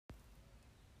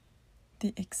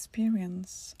the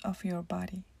experience of your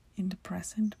body in the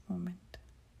present moment.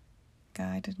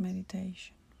 Guided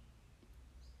meditation.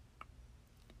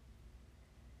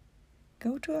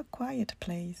 Go to a quiet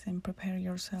place and prepare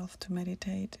yourself to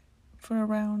meditate for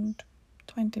around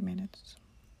 20 minutes.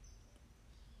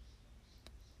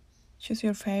 Choose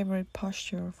your favorite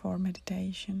posture for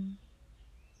meditation,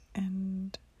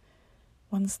 and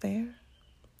once there,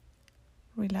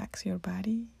 relax your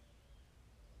body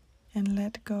and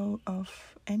let go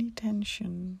of any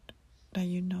tension that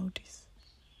you notice.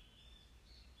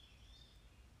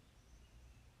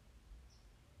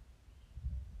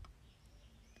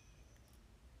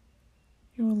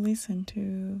 You will listen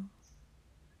to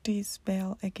this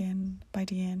bell again by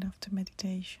the end of the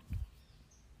meditation.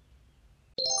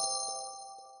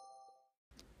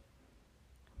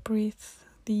 Breathe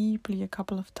deeply a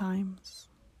couple of times.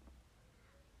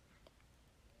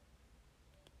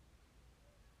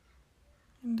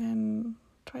 And then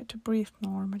try to breathe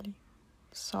normally,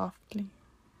 softly,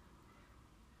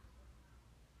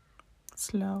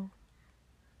 slow.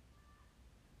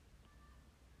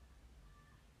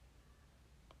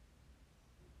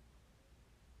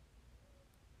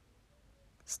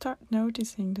 Start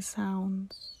noticing the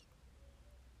sounds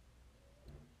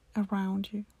around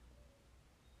you.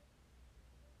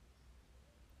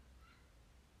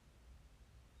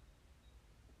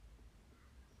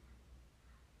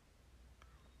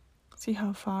 See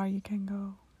how far you can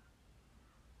go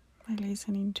by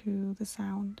listening to the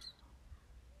sounds.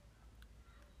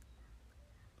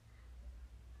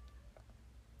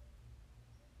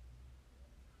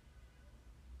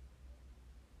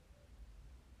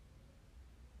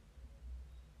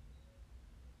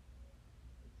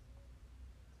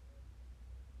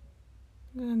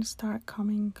 Then start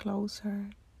coming closer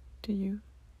to you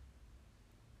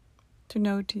to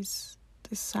notice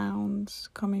the sounds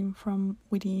coming from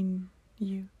within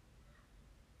you.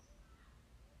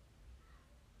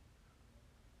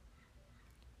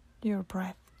 Your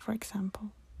breath, for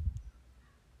example.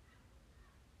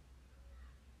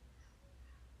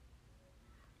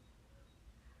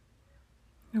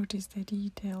 Notice the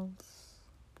details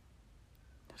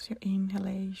of your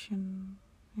inhalation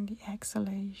and the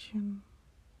exhalation.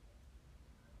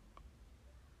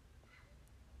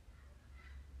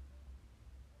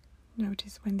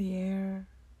 Notice when the air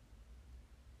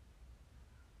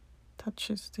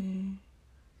touches the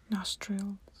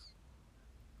nostrils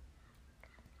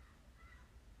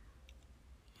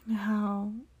and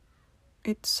how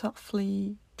it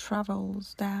softly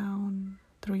travels down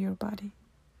through your body,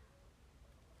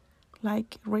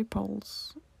 like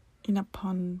ripples in a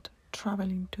pond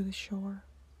traveling to the shore.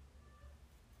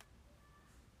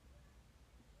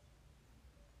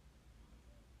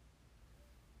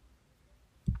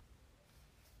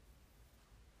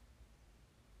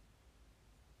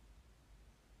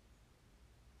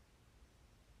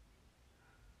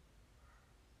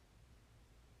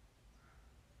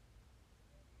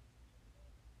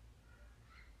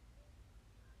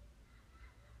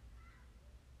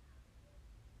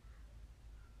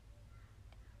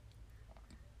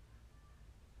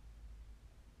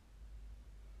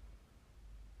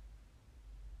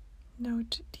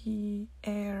 Note the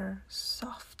air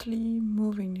softly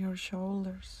moving your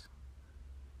shoulders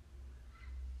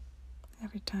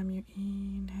every time you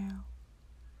inhale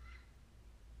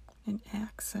and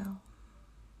exhale.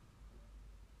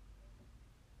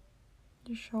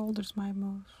 Your shoulders might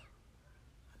move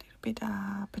a little bit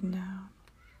up and down.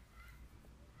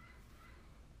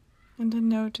 And then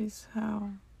notice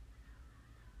how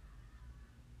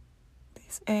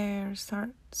this air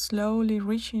starts slowly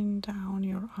reaching down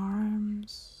your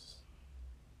arms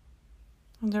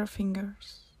and your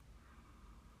fingers.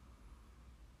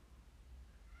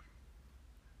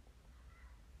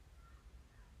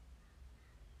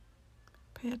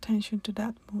 Pay attention to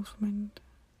that movement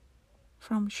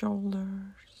from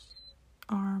shoulders,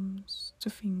 arms to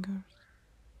fingers,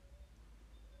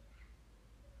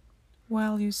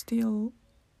 while you still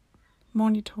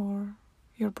monitor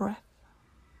your breath.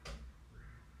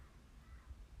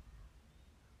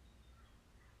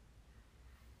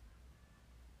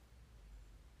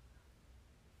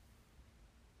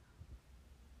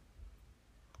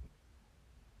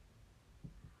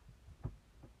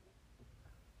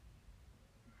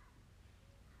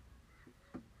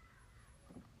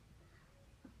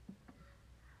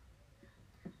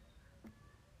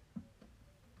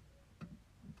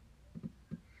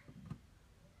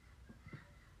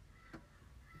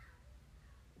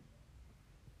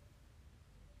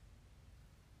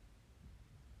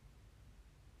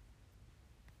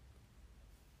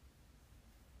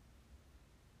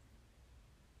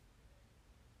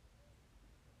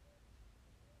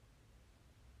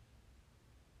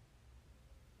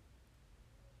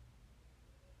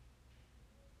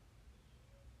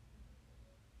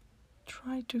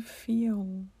 Try to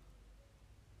feel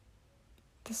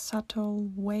the subtle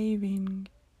waving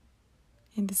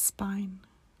in the spine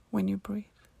when you breathe.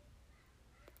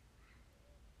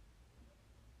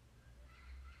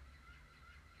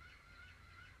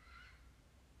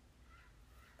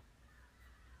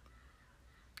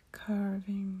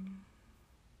 Curving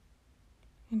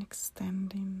and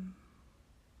extending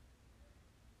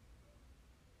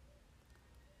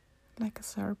like a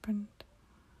serpent.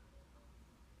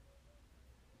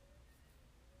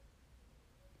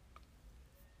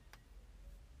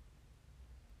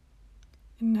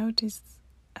 And notice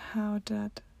how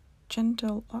that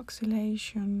gentle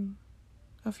oscillation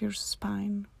of your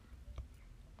spine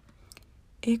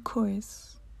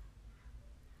echoes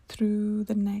through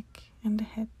the neck and the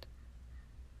head.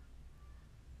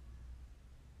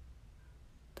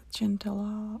 The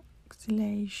gentle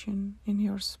oscillation in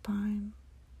your spine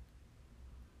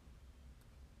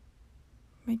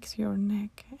makes your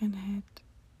neck and head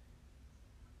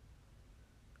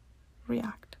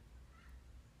react.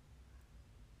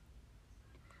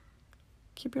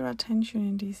 Keep your attention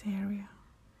in this area,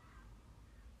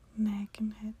 neck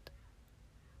and head,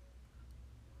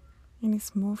 in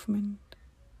its movement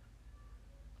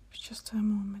for just a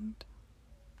moment.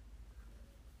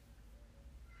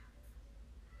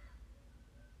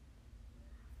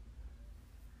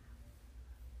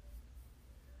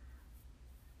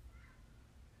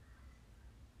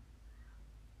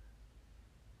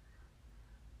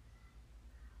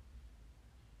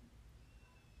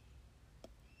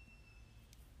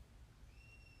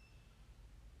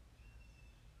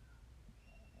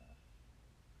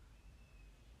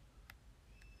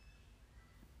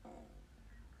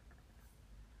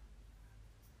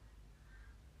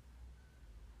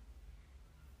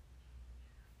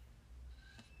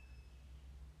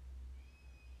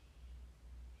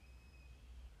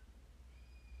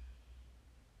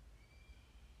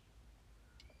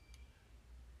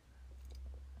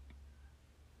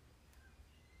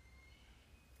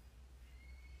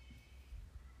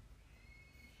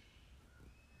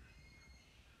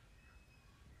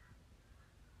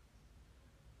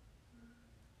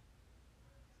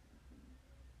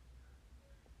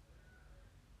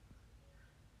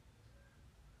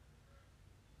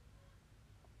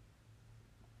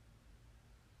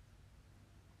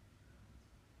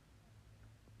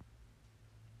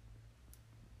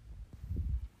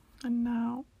 And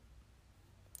now,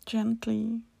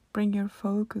 gently bring your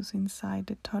focus inside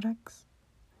the thorax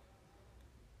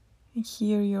and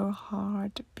hear your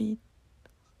heart beat.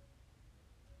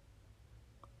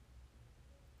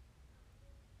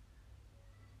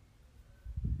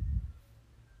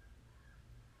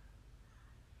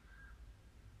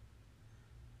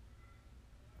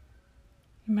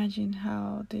 Imagine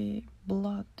how the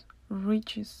blood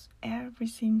reaches every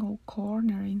single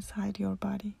corner inside your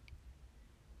body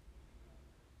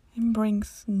and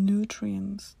brings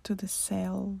nutrients to the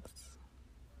cells.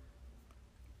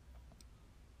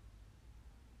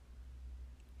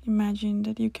 Imagine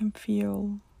that you can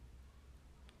feel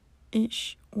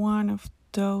each one of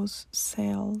those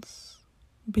cells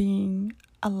being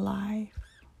alive.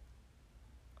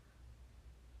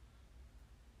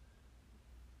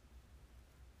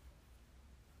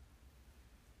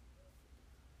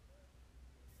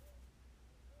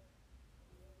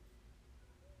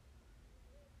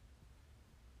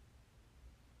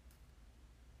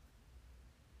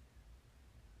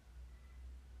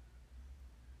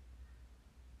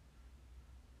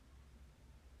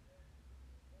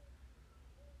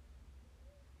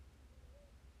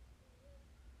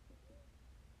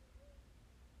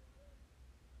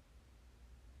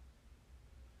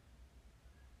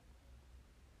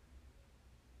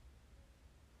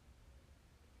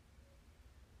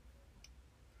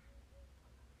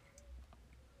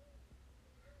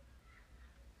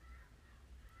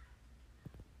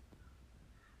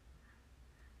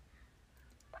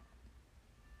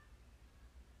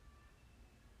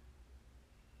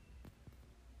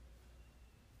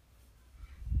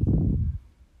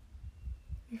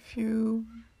 If you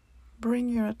bring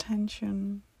your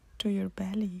attention to your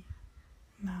belly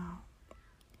now,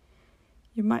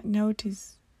 you might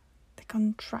notice the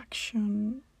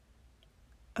contraction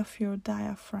of your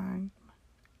diaphragm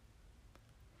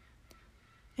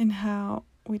and how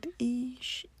with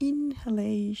each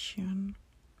inhalation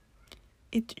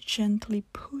it gently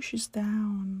pushes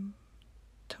down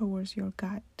towards your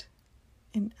gut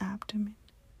and abdomen.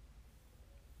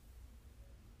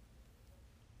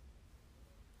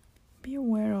 Be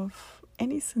aware of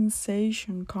any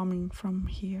sensation coming from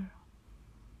here.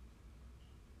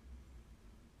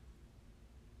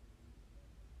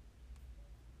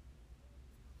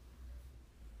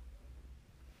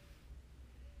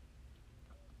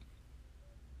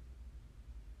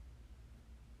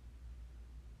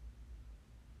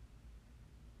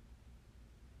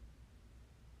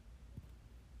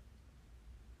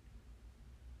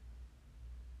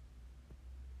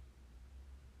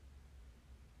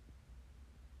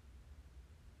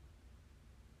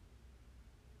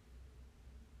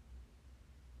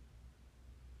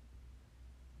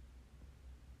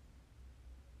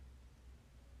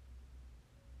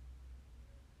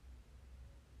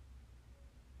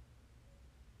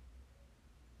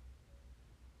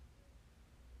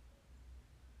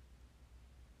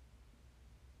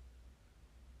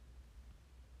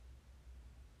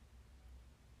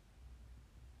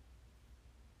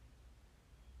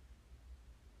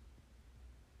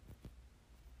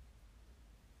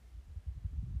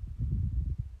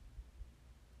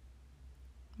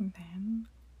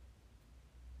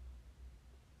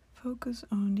 Focus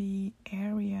on the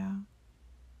area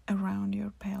around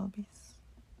your pelvis,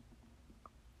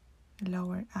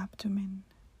 lower abdomen,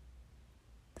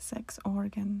 the sex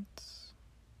organs,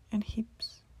 and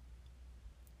hips.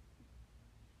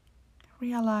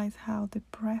 Realize how the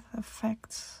breath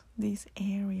affects this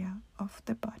area of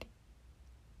the body.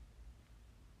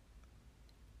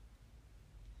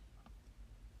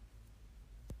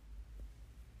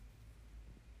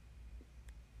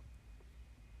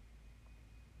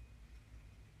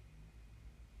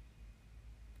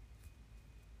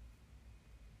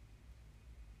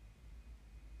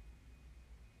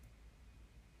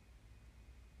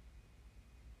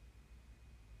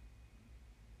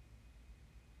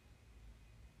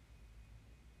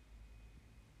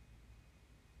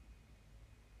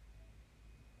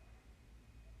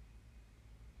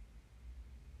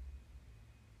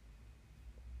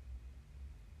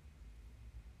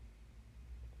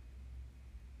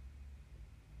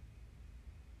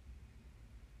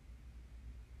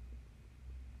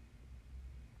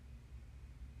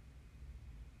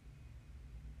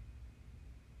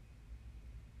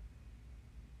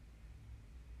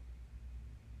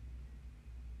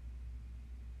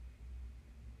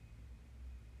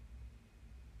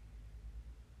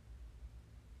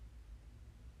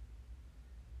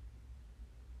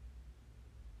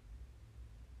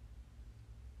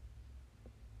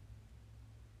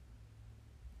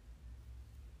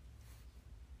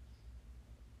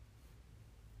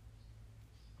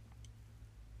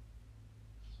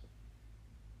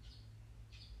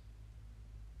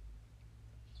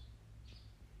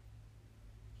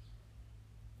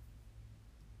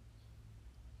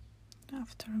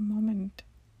 After a moment,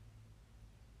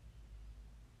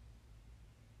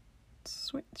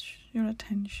 switch your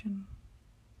attention.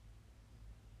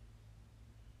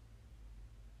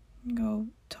 Go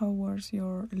towards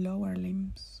your lower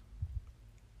limbs.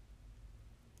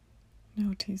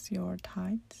 Notice your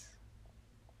thighs,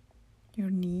 your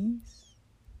knees,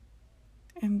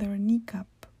 and their kneecap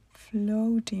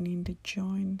floating in the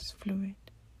joints fluid.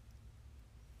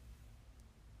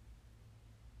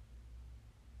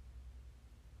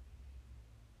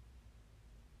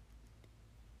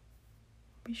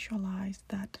 Visualize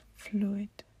that fluid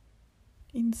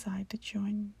inside the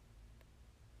joint.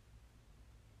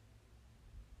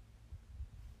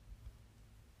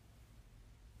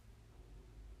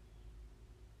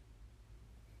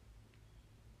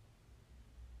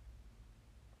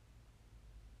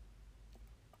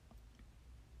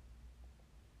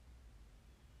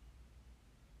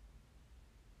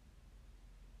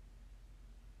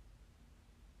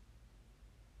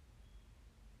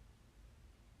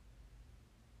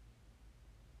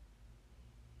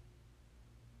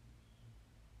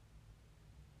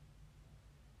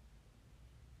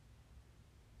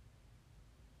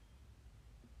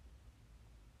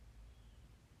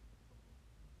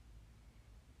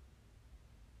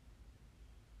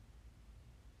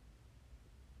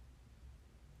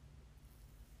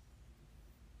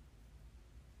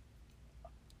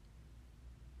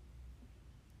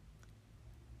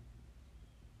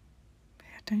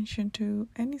 Pay attention to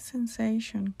any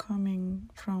sensation coming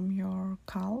from your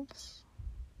calves,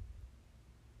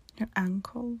 your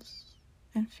ankles,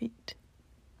 and feet.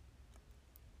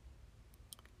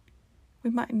 We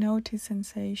might notice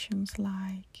sensations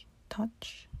like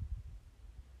touch,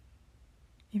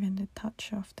 even the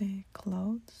touch of the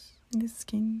clothes and the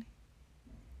skin,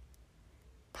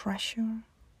 pressure,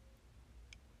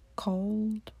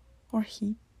 cold or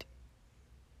heat.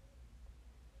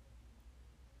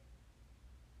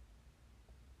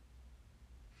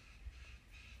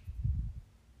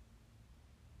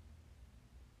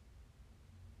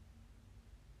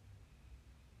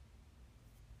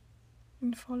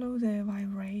 And follow the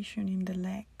vibration in the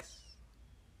legs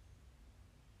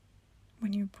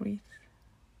when you breathe,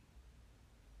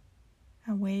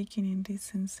 awakening these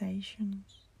sensations.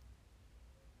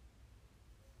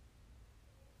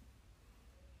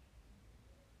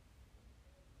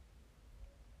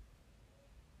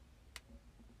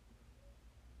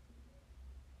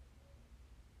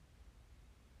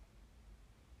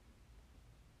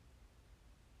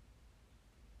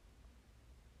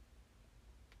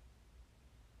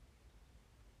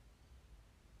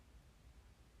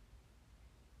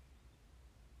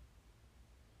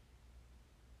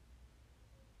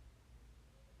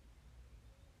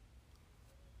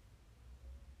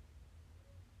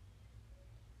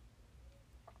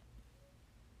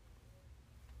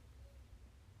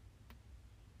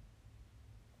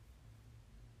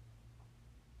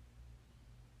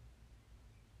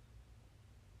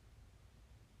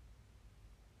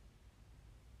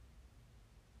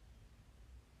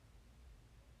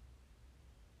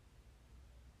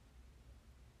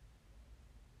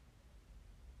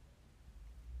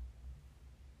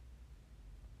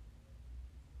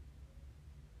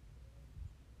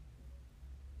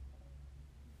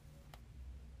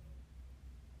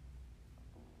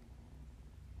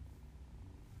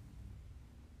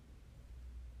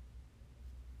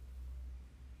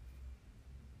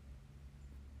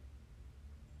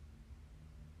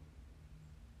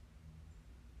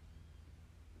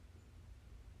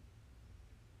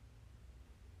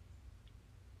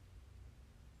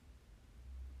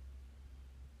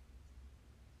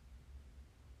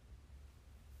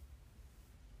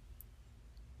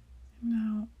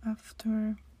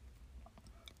 after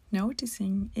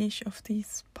noticing each of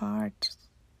these parts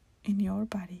in your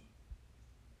body,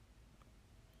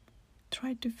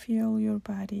 try to feel your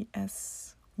body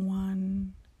as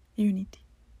one unity.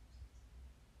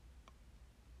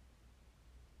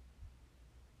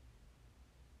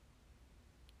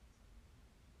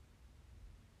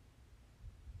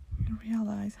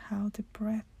 Realize how the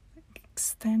breath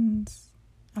extends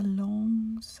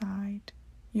alongside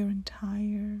your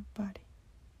entire body.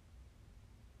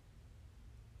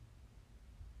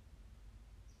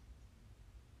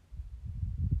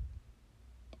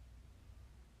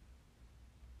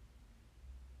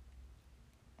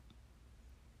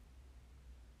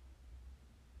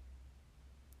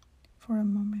 For a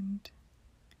moment,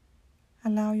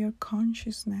 allow your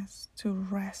consciousness to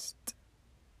rest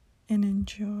and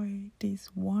enjoy this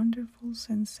wonderful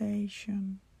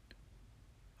sensation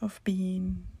of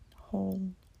being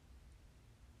whole,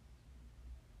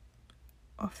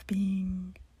 of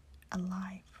being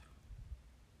alive.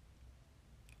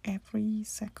 Every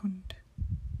second,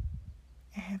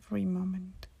 every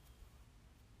moment.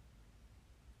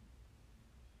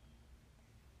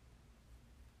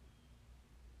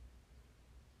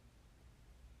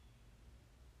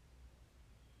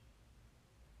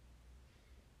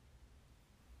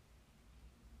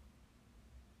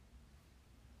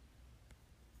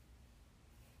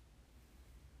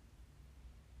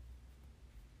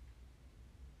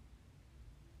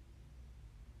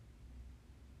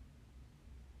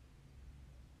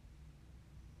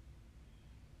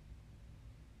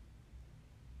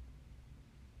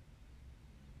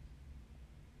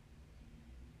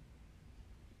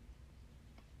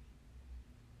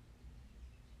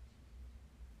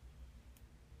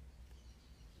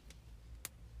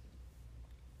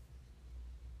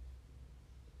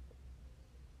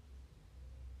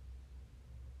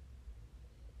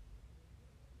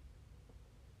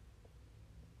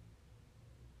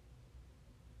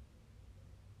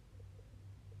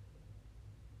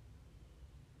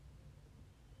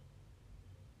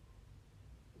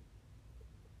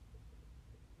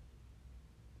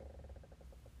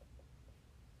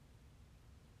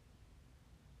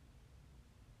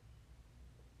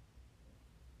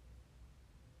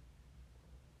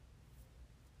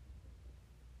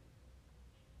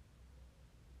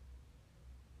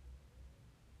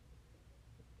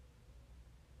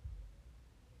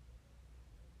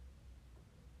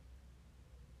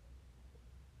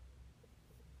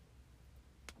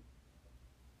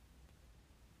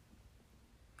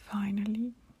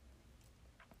 Finally,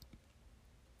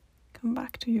 come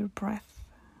back to your breath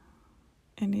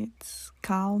and its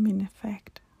calming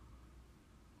effect.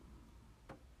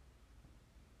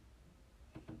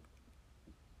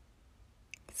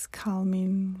 Its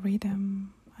calming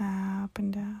rhythm up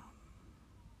and down.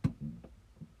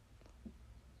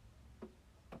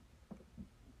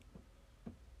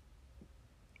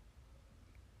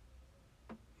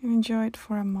 And enjoy it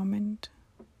for a moment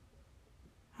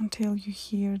until you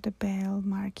hear the bell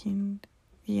marking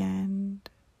the end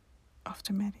of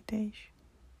the meditation.